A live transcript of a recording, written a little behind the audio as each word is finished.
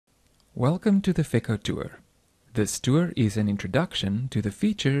Welcome to the FEKO tour. This tour is an introduction to the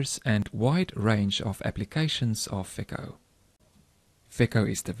features and wide range of applications of FEKO.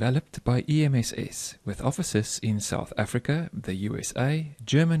 FEKO is developed by EMSS with offices in South Africa, the USA,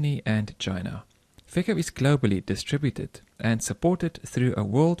 Germany and China. FEKO is globally distributed and supported through a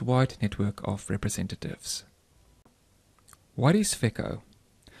worldwide network of representatives. What is FEKO?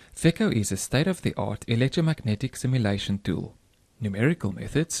 FEKO is a state-of-the-art electromagnetic simulation tool. Numerical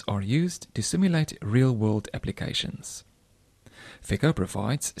methods are used to simulate real-world applications. FEKO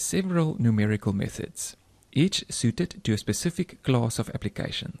provides several numerical methods, each suited to a specific class of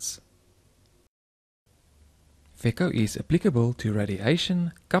applications. FEKO is applicable to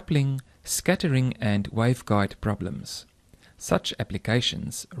radiation, coupling, scattering and waveguide problems. Such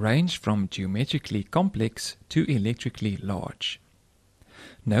applications range from geometrically complex to electrically large.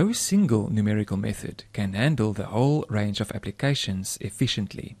 No single numerical method can handle the whole range of applications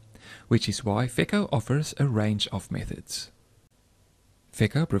efficiently, which is why FEKO offers a range of methods.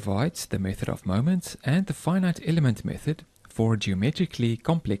 FEKO provides the method of moments and the finite element method for geometrically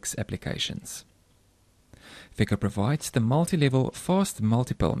complex applications. FEKO provides the multi-level fast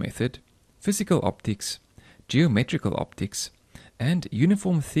multipole method, physical optics, geometrical optics, and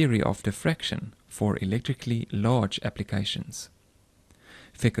uniform theory of diffraction for electrically large applications.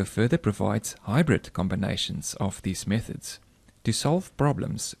 FEKO further provides hybrid combinations of these methods to solve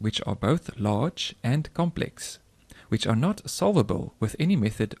problems which are both large and complex, which are not solvable with any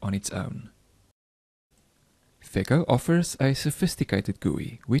method on its own. FEKO offers a sophisticated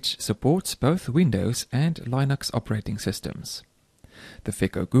GUI which supports both Windows and Linux operating systems. The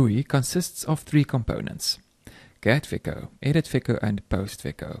FEKO GUI consists of three components: CAD FEKO, Edit FEKO and Post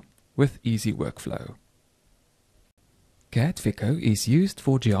FEKO, with easy workflow. CAD FEKO is used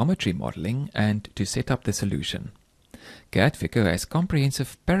for geometry modeling and to set up the solution. CAD FEKO has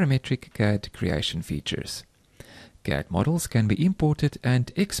comprehensive parametric CAD creation features. CAD models can be imported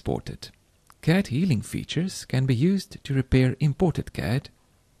and exported. CAD healing features can be used to repair imported CAD,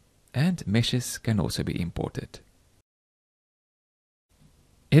 and meshes can also be imported.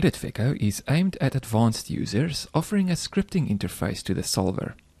 Edit FEKO is aimed at advanced users, offering a scripting interface to the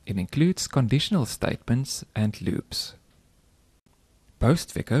solver. It includes conditional statements and loops.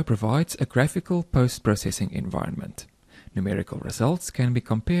 Post FEKO provides a graphical post-processing environment. Numerical results can be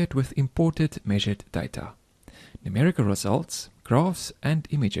compared with imported measured data. Numerical results, graphs and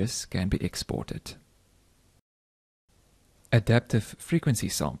images can be exported. Adaptive frequency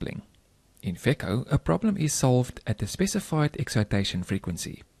sampling. In FEKO, a problem is solved at the specified excitation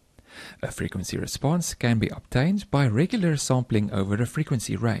frequency. A frequency response can be obtained by regular sampling over a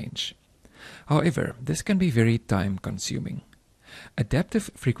frequency range. However, this can be very time-consuming.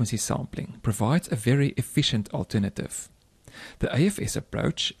 Adaptive frequency sampling provides a very efficient alternative. The AFS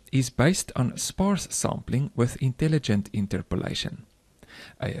approach is based on sparse sampling with intelligent interpolation.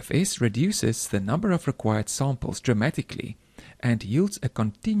 AFS reduces the number of required samples dramatically and yields a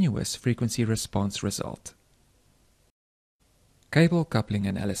continuous frequency response result. Cable coupling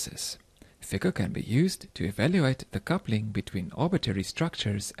analysis. FEKO can be used to evaluate the coupling between arbitrary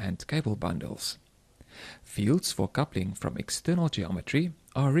structures and cable bundles. Fields for coupling from external geometry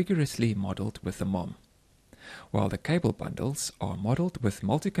are rigorously modeled with the MOM, while the cable bundles are modeled with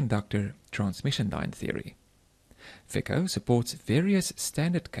multi-conductor transmission line theory. FEKO supports various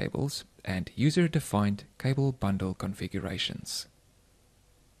standard cables and user-defined cable bundle configurations.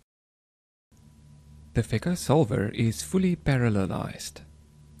 The FEKO solver is fully parallelized.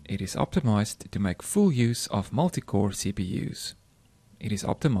 It is optimized to make full use of multi-core CPUs. It is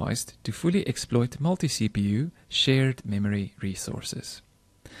optimized to fully exploit multi-CPU shared memory resources,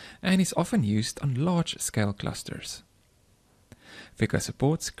 and is often used on large-scale clusters. FEKO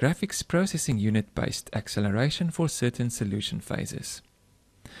supports graphics processing unit-based acceleration for certain solution phases.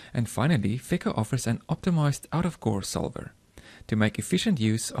 And finally, FEKO offers an optimized out-of-core solver to make efficient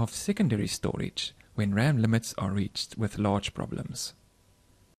use of secondary storage when RAM limits are reached with large problems.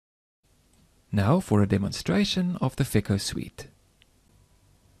 Now for a demonstration of the FEKO suite.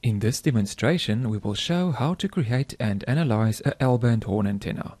 In this demonstration, we will show how to create and analyze a L-band horn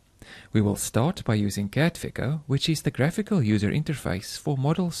antenna. We will start by using CAD FEKO, which is the graphical user interface for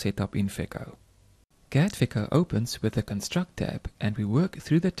model setup in FEKO. CAD FEKO opens with the Construct tab, and we work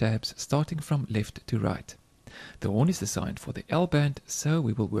through the tabs starting from left to right. The horn is designed for the L-band, so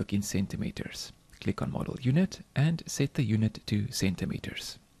we will work in centimeters. Click on Model Unit and set the unit to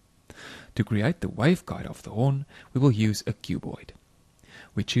centimeters. To create the waveguide of the horn, we will use a cuboid.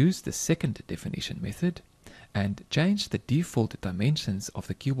 We choose the second definition method and change the default dimensions of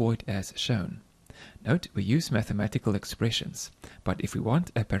the cuboid as shown. Note we use mathematical expressions, but if we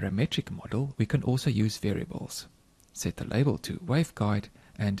want a parametric model, we can also use variables. Set the label to waveguide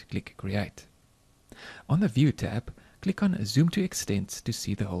and click Create. On the View tab, click on Zoom to Extents to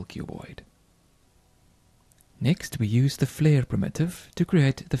see the whole cuboid. Next, we use the flare primitive to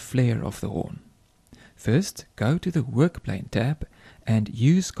create the flare of the horn. First, go to the Workplane tab and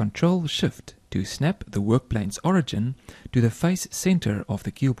use Ctrl-Shift to snap the workplane's origin to the face center of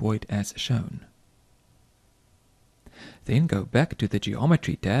the cuboid as shown. Then go back to the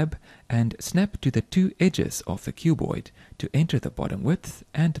Geometry tab and snap to the two edges of the cuboid to enter the bottom width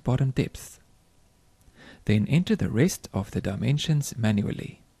and bottom depth. Then enter the rest of the dimensions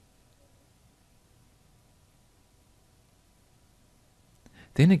manually.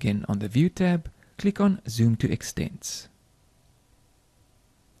 Then again on the View tab, click on Zoom to Extents.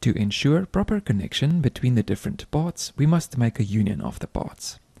 To ensure proper connection between the different parts, we must make a union of the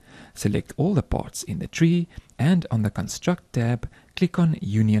parts. Select all the parts in the tree and on the Construct tab, click on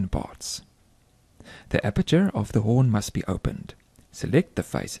Union Parts. The aperture of the horn must be opened. Select the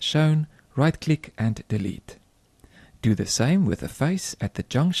face shown, right-click and delete. Do the same with the face at the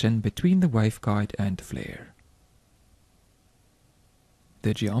junction between the waveguide and flare.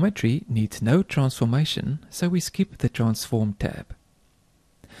 The geometry needs no transformation, so we skip the Transform tab.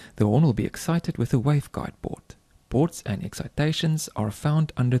 The horn will be excited with a waveguide port. Ports and excitations are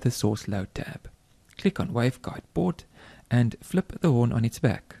found under the Source Load tab. Click on Waveguide Port and flip the horn on its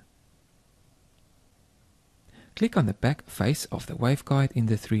back. Click on the back face of the waveguide in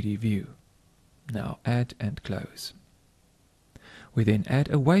the 3D view. Now add and close. We then add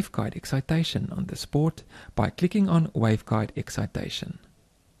a waveguide excitation on this port by clicking on Waveguide Excitation.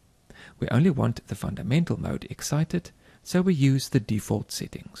 We only want the fundamental mode excited, so we use the default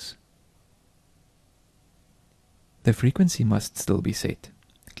settings. The frequency must still be set.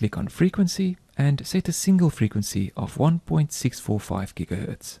 Click on Frequency and set a single frequency of 1.645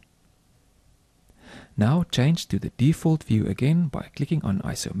 GHz. Now change to the default view again by clicking on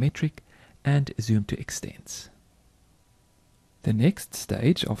Isometric and Zoom to Extents. The next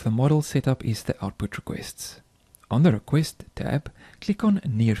stage of the model setup is the output requests. On the Request tab, click on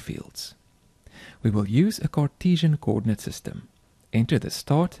Near Fields. We will use a Cartesian coordinate system. Enter the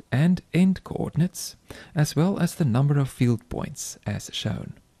start and end coordinates, as well as the number of field points as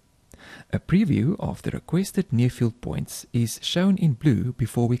shown. A preview of the requested near field points is shown in blue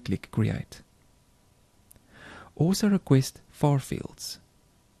before we click Create. Also request far fields.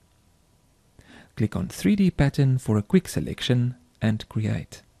 Click on 3D pattern for a quick selection and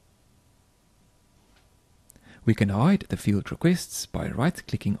create. We can hide the field requests by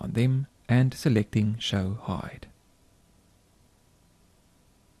right-clicking on them and selecting Show Hide.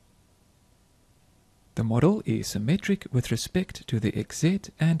 The model is symmetric with respect to the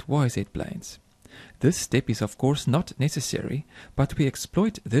XZ and YZ planes. This step is of course not necessary, but we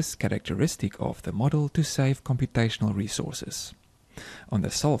exploit this characteristic of the model to save computational resources. On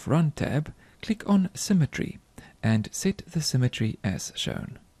the Solve Run tab, click on Symmetry and set the symmetry as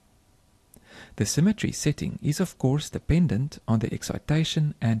shown. The symmetry setting is of course dependent on the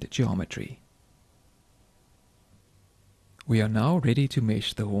excitation and geometry. We are now ready to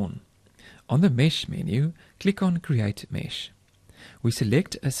mesh the horn. On the Mesh menu, click on Create Mesh. We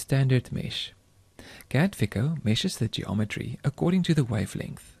select a standard mesh. FEKO meshes the geometry according to the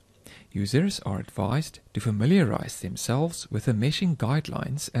wavelength. Users are advised to familiarize themselves with the meshing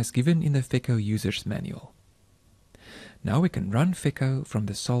guidelines as given in the FEKO User's Manual. Now we can run FEKO from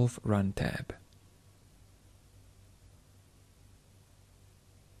the Solve Run tab.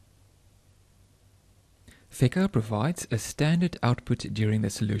 FEKO provides a standard output during the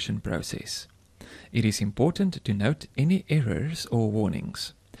solution process. It is important to note any errors or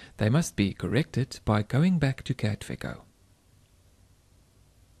warnings. They must be corrected by going back to FEKO.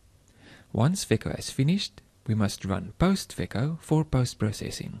 Once FEKO has finished, we must run post-FEKO for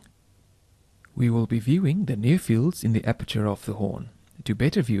post-processing. We will be viewing the near fields in the aperture of the horn. To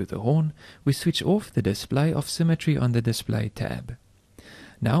better view the horn, we switch off the display of symmetry on the Display tab.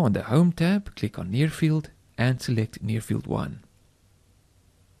 Now on the Home tab, click on Near Field and select Near Field 1.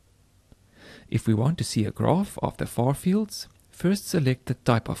 If we want to see a graph of the far fields, first select the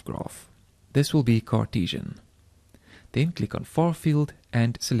type of graph. This will be Cartesian. Then click on Far Field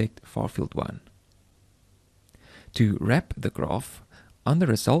and select Far Field 1. To wrap the graph, on the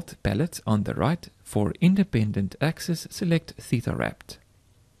Result palette on the right, for independent axis, select Theta Wrapped.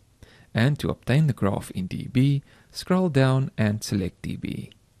 And to obtain the graph in dB, scroll down and select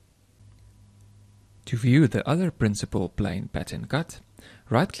dB. To view the other principal plane pattern cut,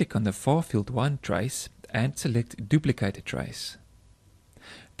 right-click on the Far Field 1 trace and select Duplicate Trace.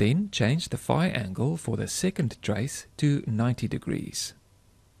 Then change the phi angle for the second trace to 90 degrees.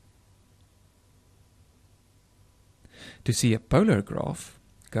 To see a polar graph,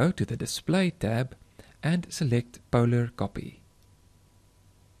 go to the Display tab and select Polar Copy.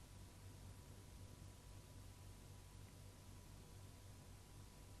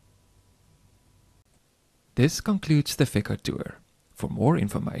 This concludes the FEKO tour. For more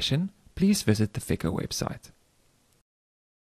information, please visit the FEKO website.